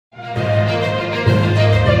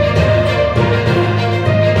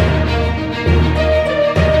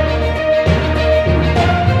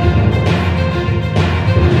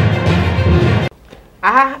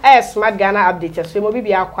smart Ghana update so mo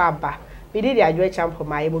bibia akwa aba we did the adwo champo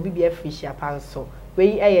my mo bibia fish panso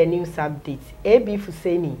we a news update AB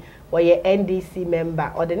Fuseini we NDC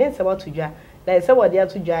member or the name about to dwa na say what dey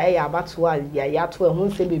to dwa e abato a ya to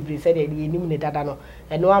ehun se bebre say dey enim ne dada no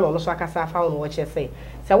eno ano no so akasa fa no wo che say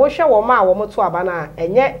se wo hwe wo ma wo mo to aba na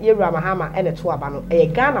enye yewura mahama ene to aba no e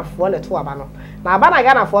Ghana fo ne to aba no na aba na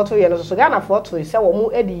Ghana fo to ye no so Ghana fo to say wo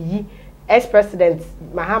mu edi yi ex-president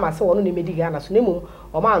Mahama say wono ne medi Ghana so nemum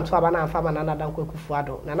o ma anto aba na amfa ma na Danko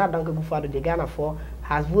Akufo na Danko Akufo the Ghana for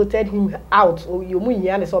has voted him out you mu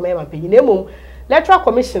nya ne so ma ma penyi nemum electoral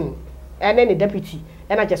commission and then the deputy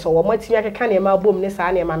and I just saw what matimi akeka ne ma bom ne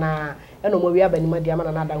saa ne ma na eno mo wi abani ma dia ma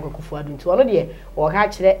na Danko Akufo nti wono de o ka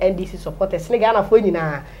kire NDC supporters ne Ghana for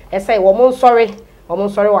nyina e say wo mo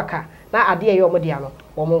nsori waka na ade ye yo mo dia no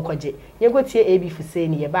wo mo nkoje yengotie AB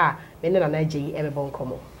Fuseini ye ba me ne na najeyi e be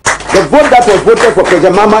bonkomo. The vote that was voted for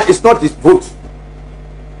President Mama is not his vote.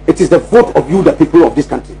 It is the vote of you, the people of this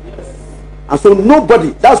country. And so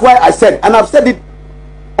nobody, that's why I said, and I've said it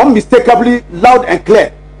unmistakably, loud and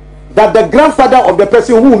clear, that the grandfather of the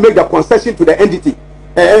person who will make the concession to the NDT,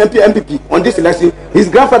 MPP on this election, his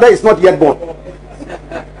grandfather is not yet born.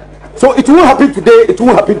 So it won't happen today, it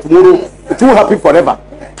won't happen tomorrow, it won't happen forever.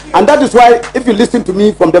 And that is why, if you listen to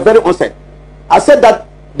me from the very onset, I said that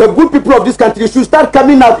the good people of this country should start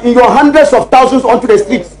coming out in your hundreds of thousands onto the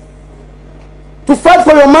streets to fight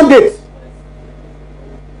for your mandate.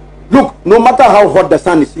 Look, no matter how hot the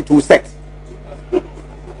sun is, it will set.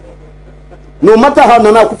 No matter how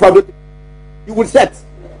Nana Akufo, it will set.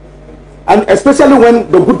 And especially when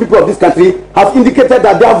the good people of this country have indicated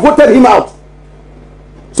that they have voted him out.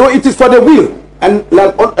 So it is for the will. And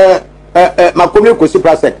like Makomio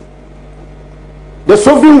Kofi said, the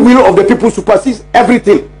sovereign will of the people supersedes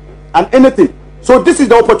everything and anything. So this is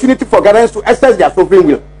the opportunity for Ghanaians to exercise their sovereign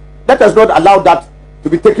will. Let us not allow that to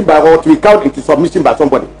be taken by or to be cowed into submission by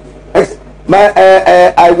somebody.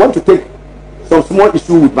 I want to take some small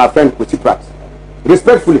issue with my friend Kofi.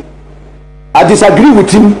 Respectfully, I disagree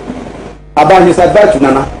with him about his advice to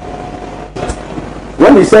Nana.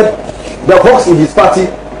 When he said the hawks in his party,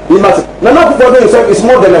 he must. Nana Akufo himself is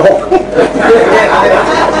more than a hawk.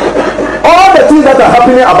 All the things that are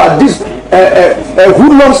happening about these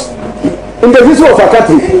hoodlums in the history of our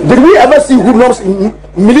country, did we ever see hoodlums in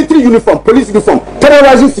military uniform, police uniform,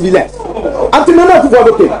 terrorizing civilians? Until Nana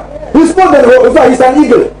Akufo came, he's more than a hawk. In fact, he's an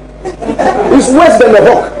eagle. He's worse than a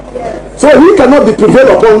hawk. So he cannot be prevailed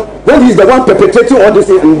upon when he's the one perpetrating all this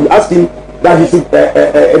thing, and you ask him that he should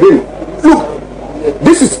look.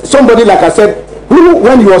 This is somebody, like I said, who,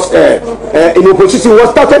 when he was in opposition,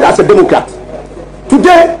 was started as a Democrat.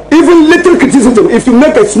 Today, even little criticism, if you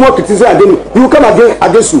make a small criticism, he will come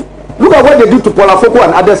against you. Look at what they do to Polafoko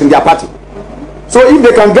and others in their party. So if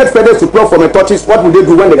they can get feathers to pluck from a tortoise, what will they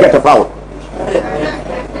do when they get a foul?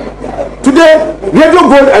 Today, Radio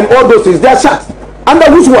Gold and all those things, they are shut.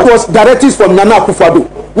 Under which was directives from Nana Akufo,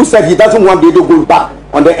 who said he doesn't want Radio Gold back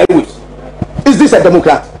on the airwaves. Is this a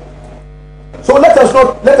Democrat? So let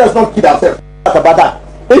us not kid ourselves about that.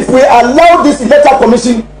 If we allow this electoral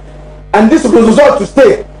commission and this result to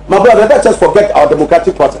stay, my brother, let's just forget our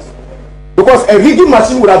democratic process. Because a rigging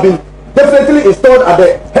machine would have been definitely installed at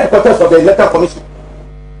the headquarters of the electoral commission.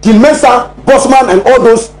 Gil Mensa, Bosman, and all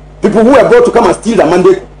those people who were brought to come and steal the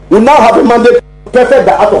mandate will now have a mandate to perfect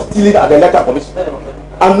the act of stealing at the electoral commission.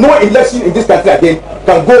 And no election in this country again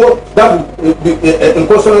can go that will be in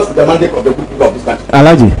consonance with the mandate of the people of this country.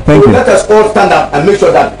 Alaji, thank you. Let us all stand up and make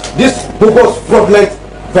sure that this bogus fraudulent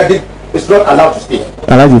verdict is not allowed to stay.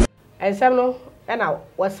 Alaji. And some no, and now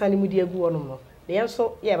what's Sunny Mudia go on no. The answer,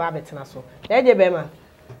 yeah, Babetana so. There you Bema.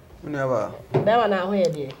 Never. Bema now, where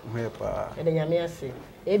dear? Where pa? And then Yamia say,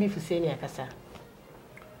 AB Fuseini Akasa.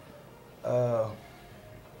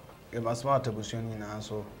 You must smart to Bushini now,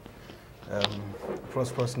 so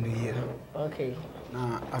prosperous new year. Okay.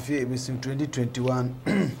 Now, I feel it was in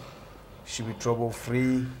 2021 should be trouble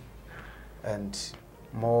free and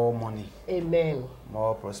more money. Amen.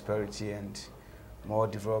 More prosperity and more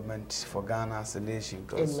development for Ghana as a nation,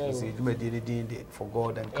 because for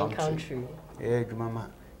God and country. Yeah,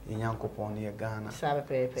 Mama, in Yankopon near Ghana. So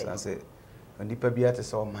I say, when the Pabia to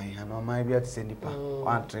saw my hand or my beard to send Nipa,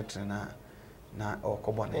 one treatment na or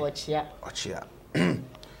Cobon or Chia.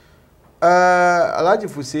 Alaji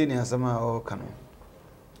Fuseini and some or Cano.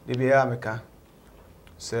 The Biameka,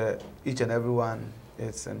 so each and everyone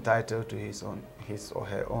is entitled to his or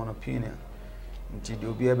her own opinion.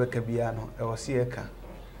 Until be able to be an Osieka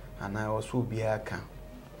and I also be a can.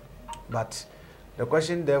 But the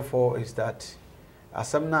question, therefore, is that as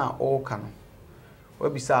some now all can,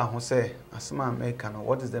 what beside Jose, as some American,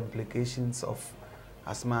 what is the implications of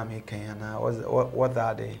asma me kan na what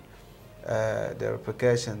are the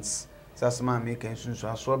repercussions asma me kan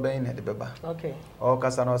sunsun aso ben na de beba okay o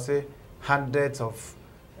kasa no say hundreds of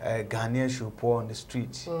Ghanaians should pour on the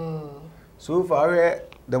street so for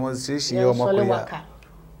demonstration yo makoya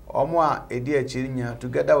omo a edi achirinya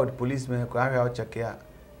together with policemen ko ahwa check ya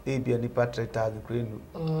ebia nipa 3000 krenu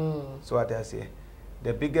so what I say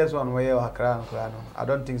the biggest one where Accra no I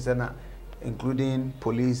don't think so na including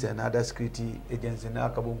police and other security agencies na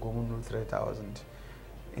akabonko mu 3000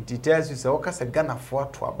 it tells you say okasa Ghana for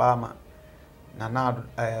to Obama na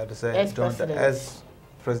the say John as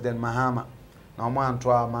President Mahama na omo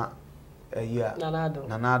anto ama year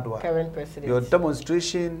Nanado current president your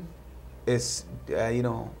demonstration is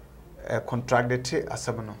contradictory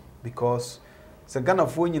asabno because the Ghana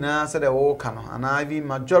for nyina said the whole kano and even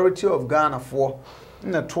majority of Ghana for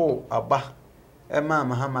na to aba Emma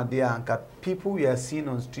Mahamadia and people we are seeing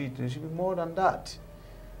on street it should be more than that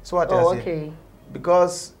so what I say okay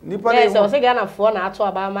because nipa yes I say Ghana for na to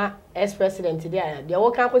Obama ex president there they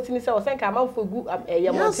all can continue say o say man for good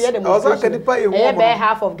monte demonstration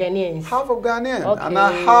half of Ghanaians okay. And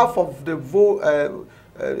half of the vote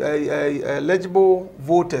eligible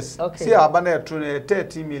voters. Okay. See, Abana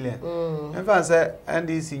 30 million. In fact, say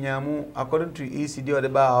NDC nyamu according to ECD or the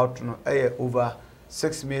bar out over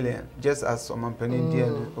 6 million, just as some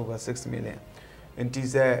Penin over 6 million. And it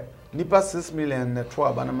is nipa 6 million na twa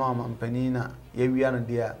Abana mama Penina yewiana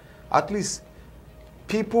there. At least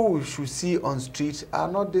people we should see on street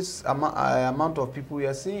are not this amount of people we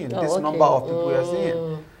are seeing. This number of people we are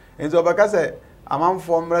seeing. And so because amount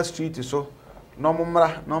from street so. No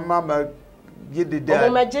mama ye de there.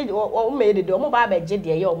 O made the omo ba beje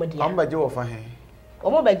de ye omo de. Am beje wo fa he.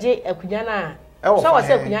 Omo beje akunya na. So we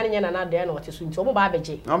say akunya na na de na ote so nti omo ba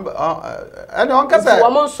beje. Any on ka say.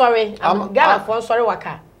 Omo sorry. Am Ghana for sorry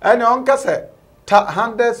waka. Any on ka say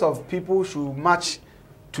hundreds of people should march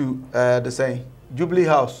to the say Jubilee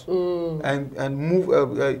House and move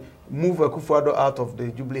Akufo out of the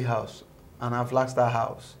Jubilee House and have Flagstaff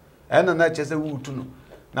House. And na chese wu tu no.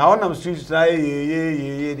 Now on am street na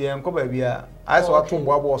ye dey enko ba bia I saw to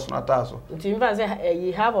boabo so na ta so nti mfa say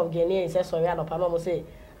you have of Ghanaians say sorry anopa no mo say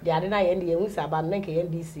they are na ye dey ehun saba na nke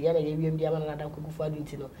NDC ye na ye wiem dia na dan kogufu adu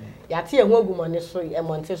nti no ya te ehun agumone so e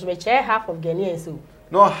monte so be share half of Ghanaians so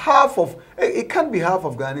no half of it can't be half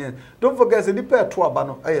of Ghanaians. Don't forget the pair to aba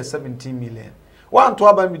no 17 million. One to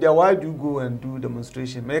aba media why do you go and do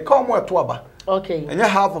demonstration? May come more to aba. Okay. And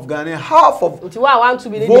half of Ghanaian, half of voters. Want to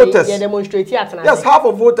be voters. They demonstrate at yes, half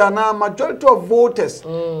of voters now, majority of voters.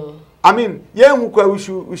 I mean,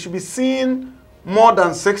 we should be seeing more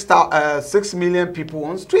than 6 million people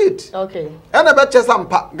on street. Okay. And I bet you some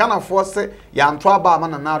Ghana force ya ntwaba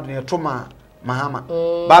man na adu toma Mahama.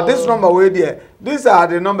 But this number we there, these are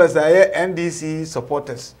the numbers that NDC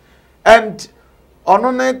supporters. And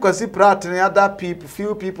onone kwasi prat and other people,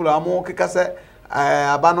 few people are more kekase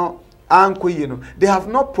abano. They have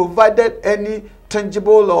not provided any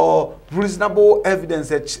tangible or reasonable evidence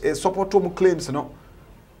that support them claims, no.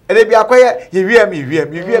 And they be acquire you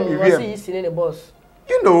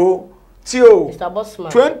know, till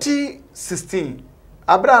 2016,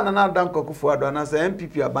 Abraham and Adam Akufo Addo and as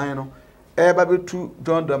MPP are buying no, Baby to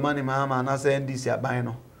John Dramani Mahama and as NDC are buying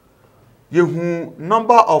no. You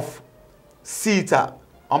number of seats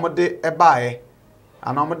amade ebae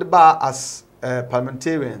and amade bar as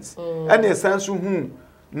parliamentarians and the sense who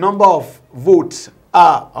number of votes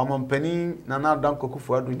are among penny Nana Danko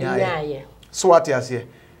Akufo Addo so what you say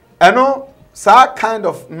and no sa kind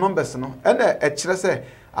of numbers no and a chere say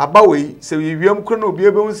abawe say we wiem krono bi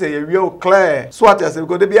ebe say we clear so what you say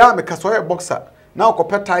because they be am kaso boxer now ko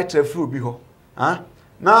pet title free bi ho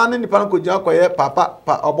na ne nipa ko gya ko ye papa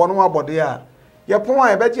obono abode a ye pon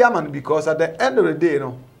a be gya man because at the end of the day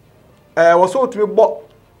no was so to be bo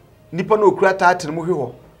nipa no okura title mu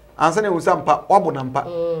hwe ansa na usampa wabona mpa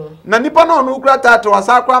na nipa no no okura title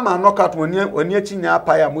asakra ma knockout oni achinya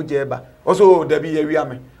apa ya mujeba also da bi ye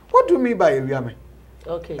ame. What do you mean by ye ame?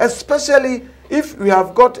 Okay, especially if we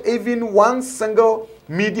have got even one single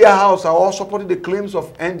media house all supporting the claims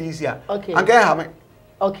of NDC. Okay, and get hame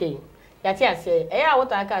okay yati ase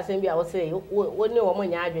what I can say be I will say woni wo mo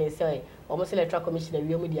nya adwen say almost electoral commission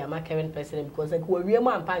we mu dia ma current president because like we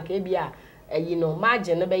mu ampa nka bia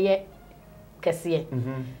margin no be ye kese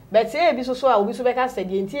but say bi so we so be ka say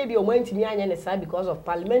the ntie bi o mantimi anya ne sa because of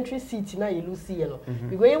parliamentary seat na you lose here no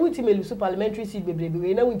because you wutimi lose parliamentary seat bebrebe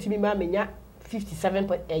we na wutimi ma menya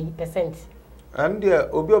 57%. And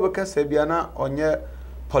obi obeka say bia na onye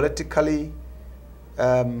politically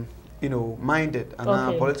minded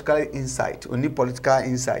and political insight, only political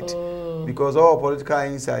insight because all political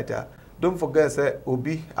insight don't forget say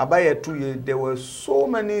Obi about 2 years there were so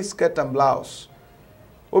many skirt and blouse.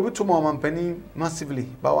 Obi to Mampani massively,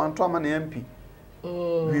 but one to man MP.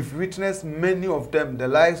 We've witnessed many of them, the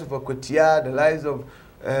lives of Akotia, the lives of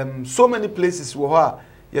so many places where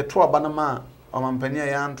you to Banama or Mampani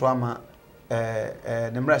and Trama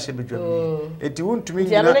Nemra Shebidrum. It won't to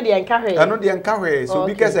me. I know the encourage. So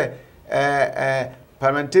because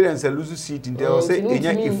parliamentarians lose seat in there, say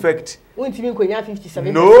in effect. Won't you mean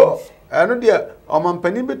 57%? No, I know the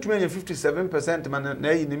Omampani between 57% man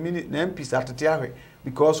in the minute MPs at the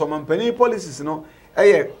because Omampani policies, you know,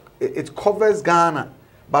 it covers Ghana,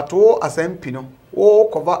 but all as MP, no, all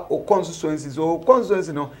cover all constituencies,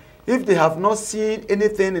 you know, if they have not seen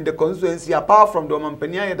anything in the constituency apart from the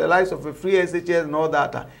Omampani and the lives of a free SHS and all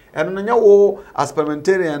that, and on your as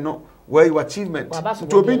parliamentarian, no. Where your achievement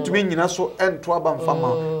to be to me so and to abam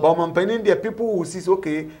farmer but Mampani there people who see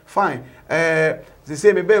okay fine they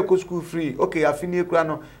say me be school free okay afini kura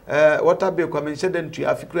no water bill kwa mention them to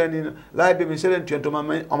afikura ni library mention them to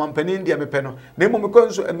Mampani there me pe no na mo me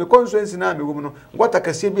constituency na me wo no ngwata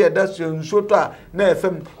kase bi da so to a na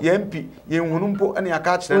fm ye MP ye nhunu mpo ane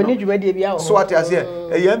aka kire no so what ase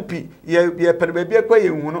ye MP ye pe ba bi akwa ye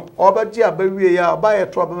nhunu obaji abawie ya oba ye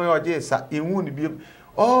to abama ye oje sa enhu ni bi.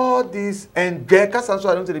 All this and Kasa so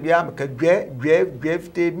I don't say the Biamaka,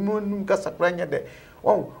 Grave, Moon, Casaprania de.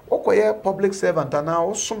 Oh, okay, public servant, and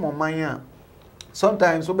now some of my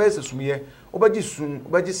sometimes obeys me, Obaji soon,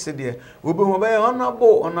 Obaji said, will be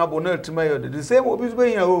honorable, to my the same will be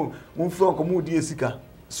being a home, Muflon, Moody Sika.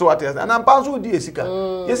 So what is and I'm Pansu Diasica.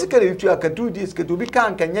 Yesica, if you can do this, to be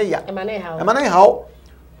can't can ya. A man, how?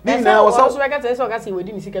 Now, also, I got to we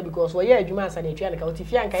didn't see because we are Jumas and Tiana,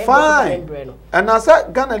 fine. And I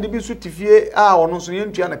said, Ghana, the Bissutifie, no so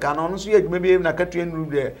young Tiana can, so yet maybe in a country and rule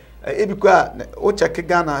there. Ebika, Ochaka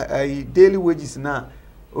Ghana, a daily wages now.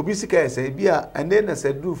 Obisica say, beer, and then I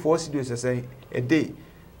said, do 4 CDs a day.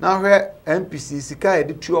 Now her MPC, Sika,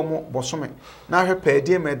 the 2 or more Bosome. Now her per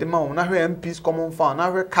diem at the moment, now her MP's common fund,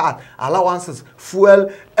 now her card, allowances, fuel,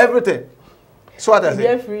 everything. So what I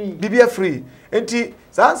say? Be free. Enti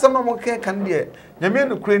some no can be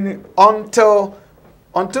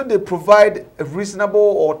until they provide a reasonable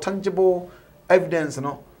or tangible evidence,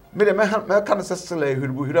 no. Me the me can necessarily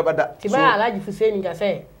hear about that. Tiba alaji Fuseini ka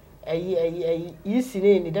say you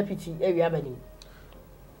see the deputy area abani.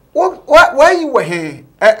 Why you were here?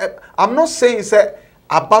 I'm not saying say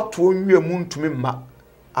about to you moon to me ma.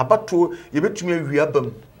 About to you bet to me we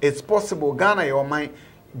abam. It's possible Ghana your mind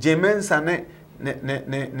Jemensa ne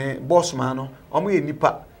boss man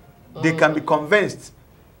nipa. They can be convinced.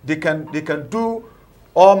 They can do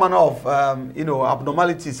all manner of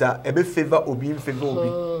abnormalities a be favor Obi in favor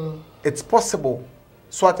Obi. It's possible.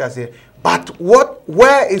 So what I say. But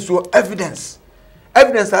where is your evidence?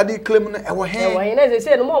 Evidence that they claim they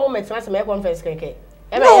say no more moments my conference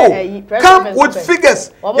no, come with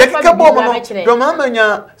figures. Your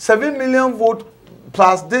mama 7 million vote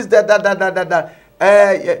plus this that.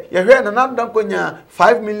 You hear another don't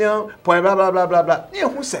 5 million point blah blah blah blah blah.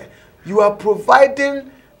 Who say you are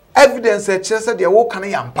providing evidence that just said they are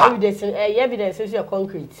walking evidence is your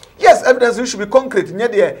concrete. Yes, evidence should be concrete. Near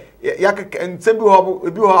the and same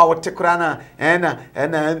how take rana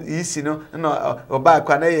and easy no or back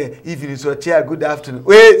when evening so chair good afternoon.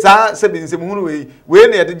 Wait, said in some way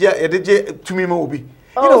near the to me mobi.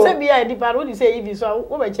 Oh, say be I depart what you say if so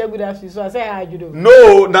what my chair good afternoon so I say how you do.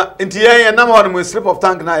 No, na intia and number one slip of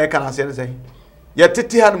tank na can say anything. Ya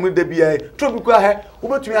tete ha no de bia trobi kwa he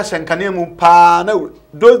obetumi a hyenkane mu pa na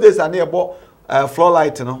those days are near floor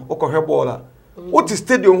light no okohwe ball what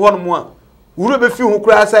stadium ho no mu a wuro be fi hu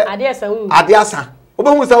kura say ade asa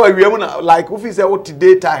obehu say wa wiam na like ofi say what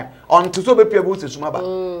daytime on to so be pia bu sesuma ba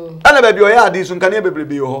ana ba bi oya ade so nkane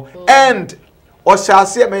bebrebe ho and o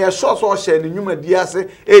hyase me ye sure so o hye ni nwuma di ase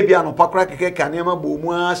e bia no pakra keke kane ma bo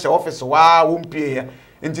mu a hye office wa wo mpie ya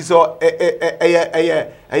nti so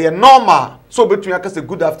normal so between I say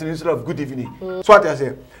good afternoon instead of good evening. So what I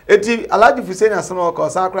say eti Alhaji Fuseini asano ko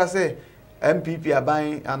sakra say MPP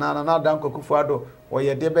aban anana dan Akufo Addo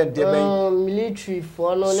oye deben military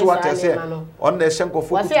for no so what I say on the shenko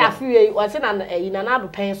fo what say afi what say na na do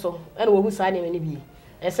pen so e na wo hu sa ne bi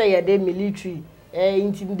e say ye de military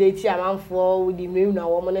intimidate amanfo with the menu na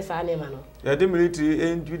wo mo ne sa ne ma no ye de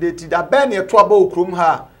military intimidate da ben ye to aba okrum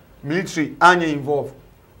ha military anya involved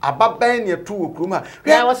ababan ye to okrum ha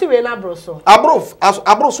yeah was we na broso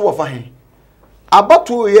abroso wo fa he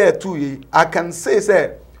abatu ye to ye I can say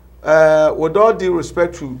with all due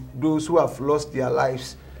respect to those who have lost their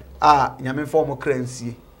lives nyame form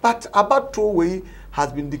currency but abatu we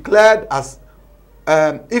has been declared as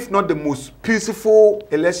if not the most peaceful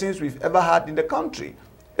elections we've ever had in the country.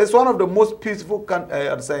 It's one of the most peaceful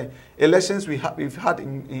elections we've had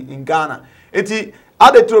in Ghana. Eti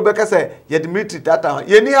ade to Rebecca say ye the military that time.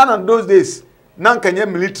 Ye ni hand those days. Nan kanye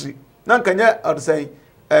military. Nan kanye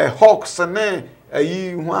hawks ne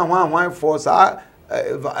ayi one force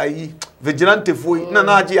ayi vigilante fo na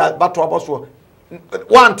agi bato aboso.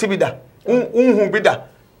 One tibida. Unhu bida.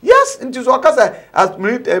 Yes, into so kasa as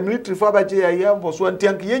military for ba je ya boso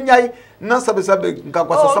antiank ye nyai na sabe nka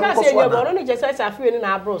kwasa sam koso na. Oh, no ni je say afi ni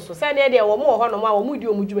na abro so. Say na dey wo mo ho no ma wo mu di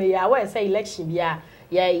omudwuma ya we say election bia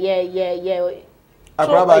yeah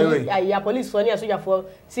ya police for ni soldier for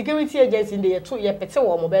security agency dey to ye pete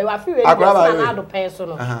wo mo be afi we na Addo pen so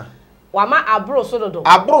no. Wama abro so dodo.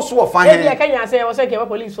 Abro so of fine. Maybe can you say we say ke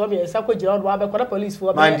police for me e sa ko jira do be ko police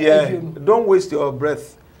for me. Don't waste your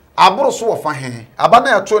breath. Abro so of fine. Abana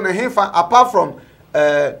ya to na hefa apart from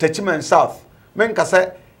Techiman South. Men ka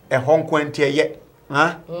say e honkwanti ye.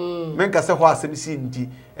 Men ka say ho asem si ndi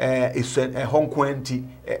honkwanti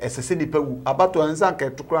esese nipa wu abato ansa ka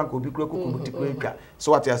tukura nka obi kura kukubuti kura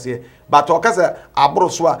so what you say. But o ka say abro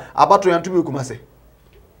so abato yantu bi kumase.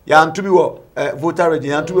 Yantu bi wo voter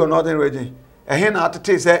region yantu bi northern region. Ehe na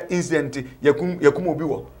atete say incident yakum obi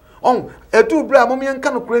wo. On etu bra mom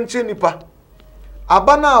yanka no kura nche nipa.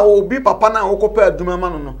 Abana obi papa na okopa aduma ma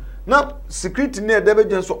no na security na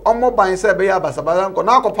edebe so omo ban se be ya basabala nko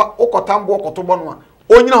na akopa okotambo okotobo no a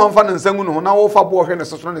onyina ho fa na nsangu no na wo fa bo hwe ne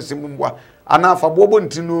soso na simbua ana fa bo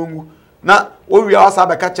nti no ngu na owi asa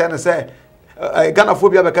be ka che ne se Ghana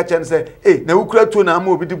phobia be ka che ne se na wukura to na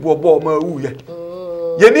ama obi di bo ma wu ye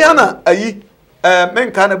yeni ana ayi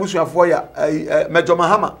menka na busuafo ya Mejo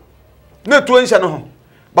Mahama na to nhya no ho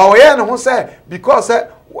ba wo ye ne ho se because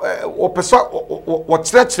o peso o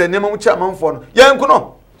chire nema mu cha manfo no yanku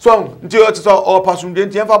no so nti o ti so o pasumde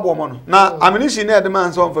nti enfa bo mo no na aminishi na edema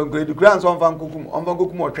nso onfa nkure di kura nso onfa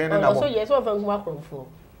nkokum o twen ne na bo so yes onfa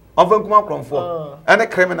nkum akromfo ene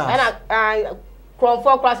criminal ena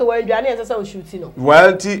kromfo class we ndwane ense o shoot no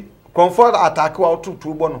well ti comfort attack wa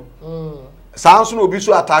tutu bo no sanso no obi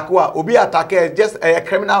so attack wa obi attack just a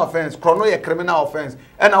criminal offense chrono a criminal offense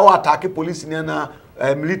ena wa attack police ni na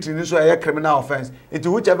military ni so a criminal offense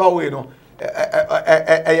into whichever way no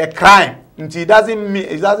a crime it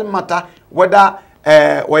doesn't matter whether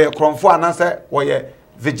we cromfo anase we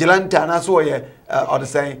vigilante anase we or the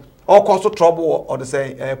saying all cause trouble or the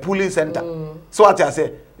saying police center so what I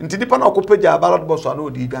say into the pan okopeja ballot box no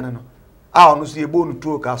di Ghana no no see ebo no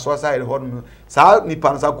to ka so side ho no sa ni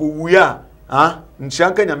pan sa ko wuya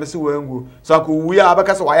nshanka nyamese wengu so ko wuya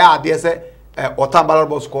abaka se waya ade se otan ballot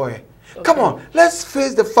box ko he. Come on, let's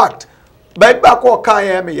face the fact. But back or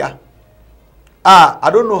can me ya. I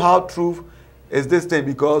don't know how true is this thing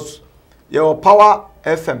because your Power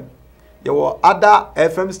FM, your other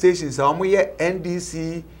FM stations,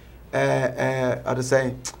 NDC, the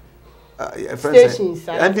same stations,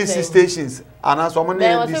 NDC stations, and as one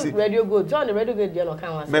NDC radio good. John the radio good, you know,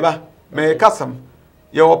 can't remember. May custom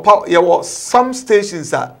your some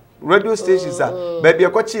stations are. Radio stations are but be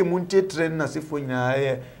akwachi muntie train na sifo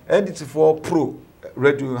nyina NDC for pro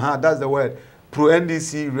radio that's the word pro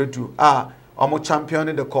NDC radio almost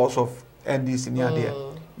championing the cause of NDC near there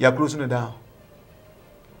you closing it down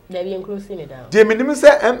they be closing it down the minimum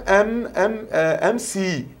say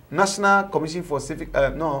MC National Commission for Civic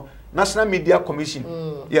National Media Commission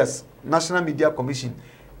yes National Media Commission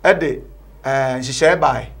at the share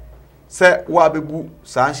by say wa bebu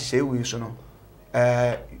sa share we so no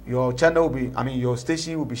your channel will be, your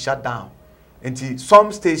station will be shut down. And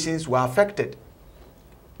some stations were affected.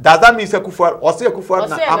 Does that mean Akufo or say Akufo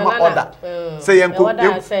na ama order? Say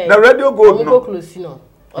the radio go no.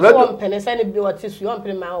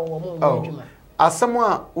 As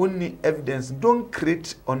someone only evidence, don't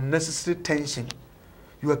create unnecessary tension.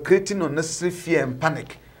 You are creating unnecessary fear and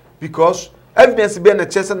panic because evidence be na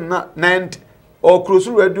chest na or close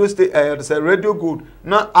radio radio good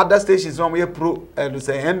not other stations on we pro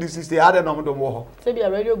say NDC stay other no do mo say be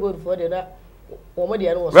radio good for the that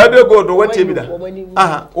radio good what be that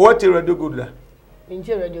what radio good da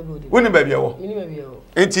inje radio good woni ba bia wo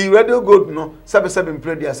enti radio good no 77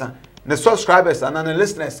 producer the subscribers and the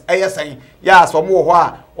listeners saying yeah so mo ho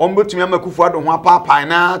a on betumi amakufu ado ho papa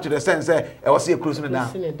na to the sense e was say close down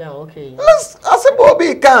okay asebo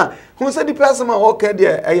be kan who say the person okay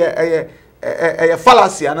there a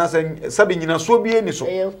fallacy and as sabi nyina so bi eni so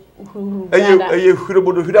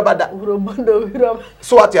hurobodo hurabada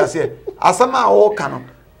so what you say asama o kano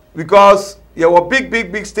because you were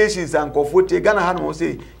big stations and Kofi Ghana han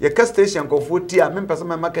say your station Kofi a me person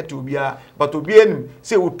market obia but obi enim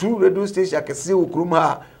say o two radio station akese o krum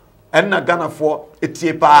ha enna Ghana for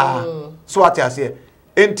etie pa so ati ase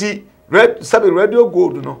enti red sabe radio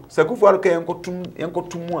gold no Akufo Addo ka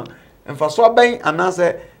yenkotum a emfa so aben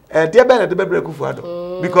anase de ben de bebre Akufo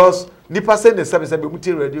Addo because nipa say ne sabe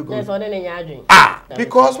mutie radio gold so ne nya adwen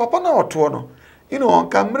because papa na oto no you know on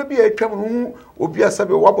camera bi atwam no obi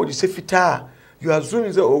asabe wabodi se fita you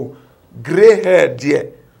assume say oh gray hair there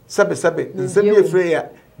sabe nsemi efre ya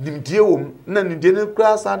nimdie wom na nimdie ne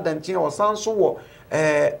kura sa danche o sanso wo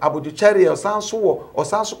aboduchari o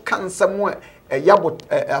sanso kansam yabo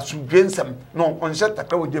asudwensam no on Shatta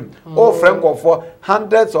ka wodem all friend for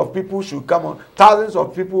hundreds of people should come on thousands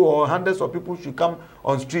of people or hundreds of people should come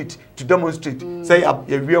on street to demonstrate say ya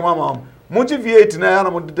wie mama motivate na ya na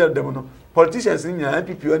mo dem no politicians in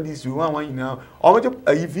MPP on this one you know o mo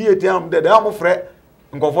V8 am de am frɛ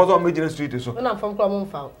nkofo so me street so na fam kwa mo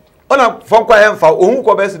mfa ona fam kwa yemfa ohun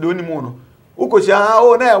ko bese de onimu no ukohia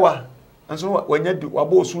o na ewa nso wanya di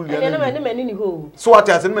wabo osulia na mani ni ho so what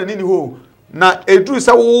ase mani ni ho na edru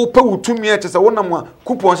se wo pa wutumi e chese wonam a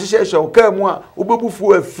coupon hihye o ka mu a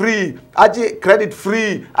obebufu free age credit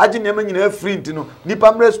free age nema nyina free ntino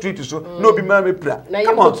nipa mre street so na obi ma me pra na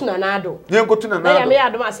yenkotu na Addo na ya me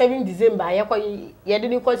Adom 7 December yekọ yede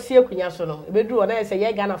ni ko sie akunya so no ebedu o na ye se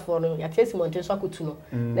ye Ghana for no ya tesi monte so akotu no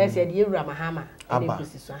na se de ewura mahama e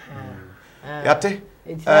kusi so ha yate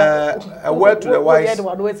a word to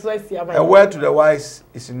the wise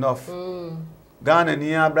is enough Ghana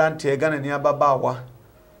ni abrante Ghana ni ababawa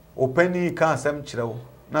opani ka asem kirewo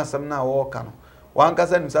na asem na wo ka no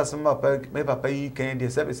wankasa nim sasem papa yi kan de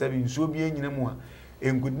sebe nsuo bi enyina mu a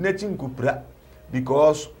engudinachi nkupra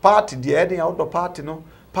because party the heading out the party no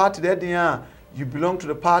party the heading you belong to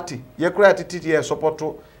the party ye kra titi support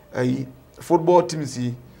football team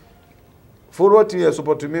si football team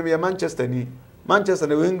support me Manchester ni Manchester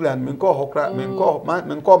na England men ko hokra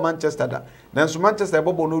men ko Manchester da nanso Manchester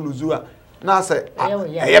bobo no luzu a na say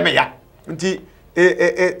ya nti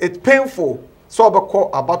it's painful so obako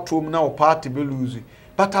abatom na o party be lose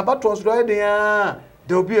but abatom so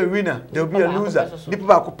there will be a winner there will be a loser nipa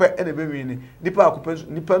ba kope e na be win nipa akope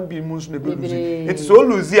nipa bi mu so na be lose it's so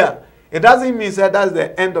lose here it doesn't mean that that's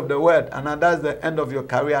the end of the world and that's the end of your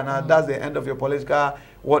career and that's the end of your political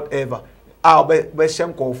whatever I'll be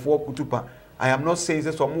shem for kutupa I am not saying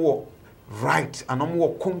this some more right and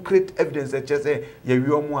more concrete evidence that just say you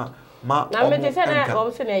omo ma na me say na o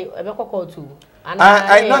se na e be kokko tu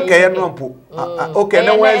I not get no po okay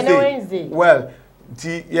na Wednesday well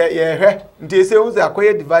nti ye hwe nti say we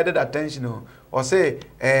akoye divided attention o say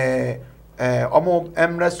omo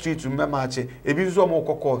Emra Street memache ebi so omo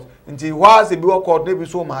kokko nti was e bi kokko na bi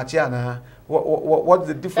so mache ana what's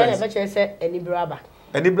the difference na be say enibraba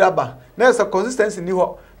na is a consistency ni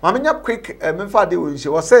ho ma menya quick memfa de wo nche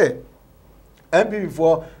wo say MP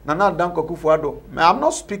before Nana Akufo Addo. I'm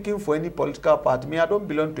not speaking for any political party. Me, I don't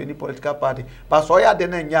belong to any political party. But so ya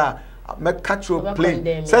denya me catch you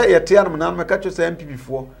plane. Say ye tia na me catch you say MP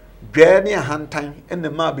before. Gani a hand time and the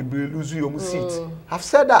ma be lose your seat. I've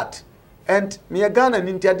said that. And me a Ghana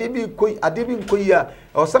ninti adebi nkoyi a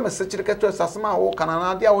o say me search catch you sasama wo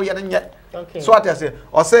kanana dia wo ye nye. Okay. So what I say?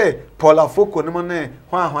 Or say Paula Foko no ne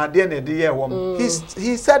hwa de na de ye wo.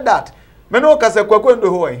 He said that. Me no ka say kwakwendo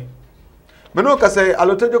hoy. Meno ka say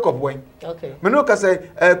alotejo kopwen. Okay. Meno ka say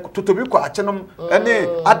totobi ko achenom ene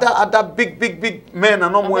other big men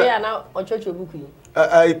and no more. Yeah, now ochocho buku.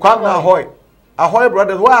 Kwamna Ahoy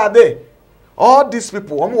brothers, why are they? All these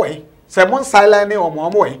people omwe. Say mon silent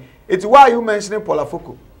omwe. It's why you mentioning Paula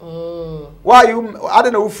Foko. Why you I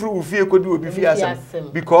don't know who feel could do obi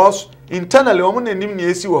fiasem because internally omo na nim na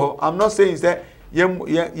esi wo. I'm not saying that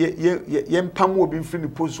yem pam obi mfiri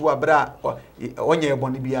post wa bra onye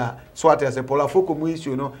eboni bia so at as a Paula Foko mu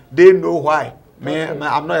issue no they know why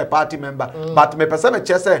I'm not a party member but me person me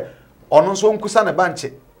che say ono so nkusa na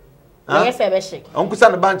banche yes e be she onkusa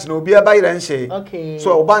na banche na obi aba ire nche okay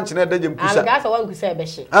so o banche na daje mkusa am gas wan kusa e be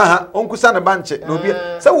she onkusa na banche na obi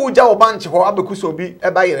say wo ja o banche ho abekusa obi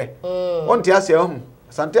eba ire onti ase ehun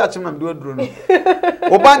Sante achim na mdo duro no.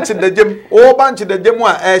 O banchi de jem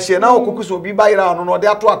a ehye na okukuso obi bayira no no de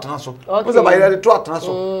ato atena so. Mo se bayira de to atena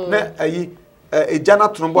so. Na ayi ejana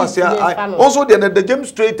trombo ase also de the jem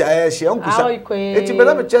straight ehye onkusa. Eti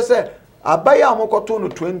bela me chese abaya amokoto no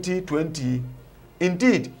 2020.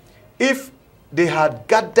 Indeed, if they had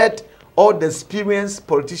gathered all the experienced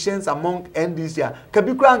politicians among NDC,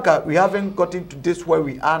 Kabikranka, we haven't gotten to this where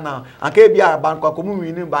we are now. And KBR Banko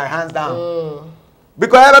winning by hands down.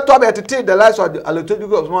 Because I ever about to take the lives of the Alotoju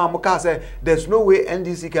of Moka said there's no way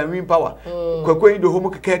NDC can win power. You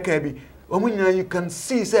can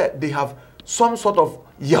see say they have some sort of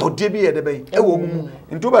yaudebi at the bay.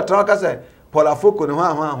 In Tuba Traka said, polafoko ne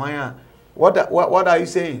hwan what are you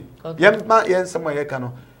saying? Yen somewhere here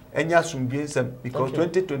kano enya sumbie nsem because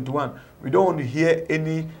 2021 we don't want to hear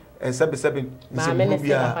any sebi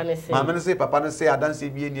ma say papa no say adanse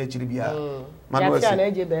bi eni akiri bia manu asi na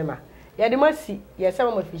eje be ma ya de masi ya say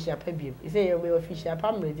mo fisher pa biem e say you fisher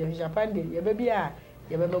pa mre je fisher pa de ya be bia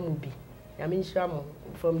ya be ma mu bi ya me nshira mo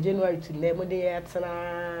from January to now mo de ya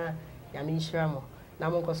tena ya me nshira mo na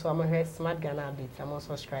mo ko so am he smart Ghana update am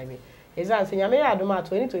subscribe ezan say ya me Adom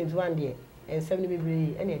 2021 de ensem ni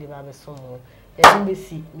bebre ene de ba be so mo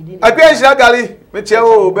Embassy, I shall galley, which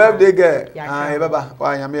your birthday girl. Ah, Baba,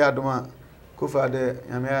 why am I Adom? Kofi de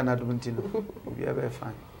Yamea Nadumantino. We are very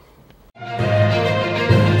fine.